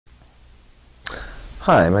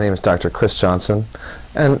Hi, my name is Dr. Chris Johnson,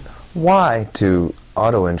 and why do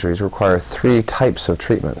auto injuries require three types of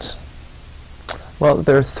treatments? Well,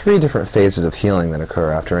 there are three different phases of healing that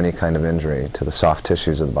occur after any kind of injury to the soft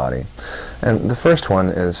tissues of the body. And the first one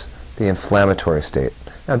is the inflammatory state.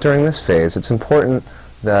 Now, during this phase, it's important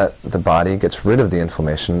that the body gets rid of the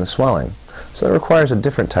inflammation and the swelling. So it requires a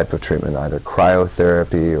different type of treatment, either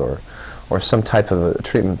cryotherapy or some type of a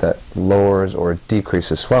treatment that lowers or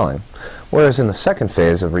decreases swelling. Whereas in the second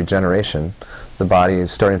phase of regeneration, the body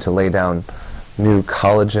is starting to lay down new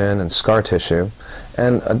collagen and scar tissue,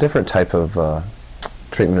 and a different type of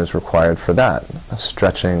treatment is required for that, a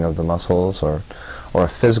stretching of the muscles or a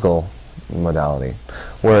physical modality.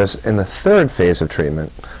 Whereas in the third phase of treatment,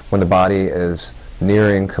 when the body is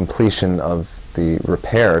nearing completion of the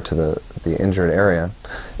repair to the injured area,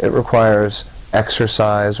 it requires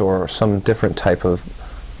exercise or some different type of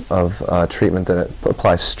treatment that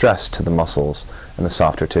applies stress to the muscles and the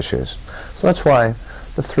softer tissues. So that's why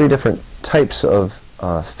the three different types of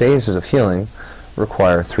phases of healing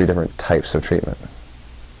require three different types of treatment.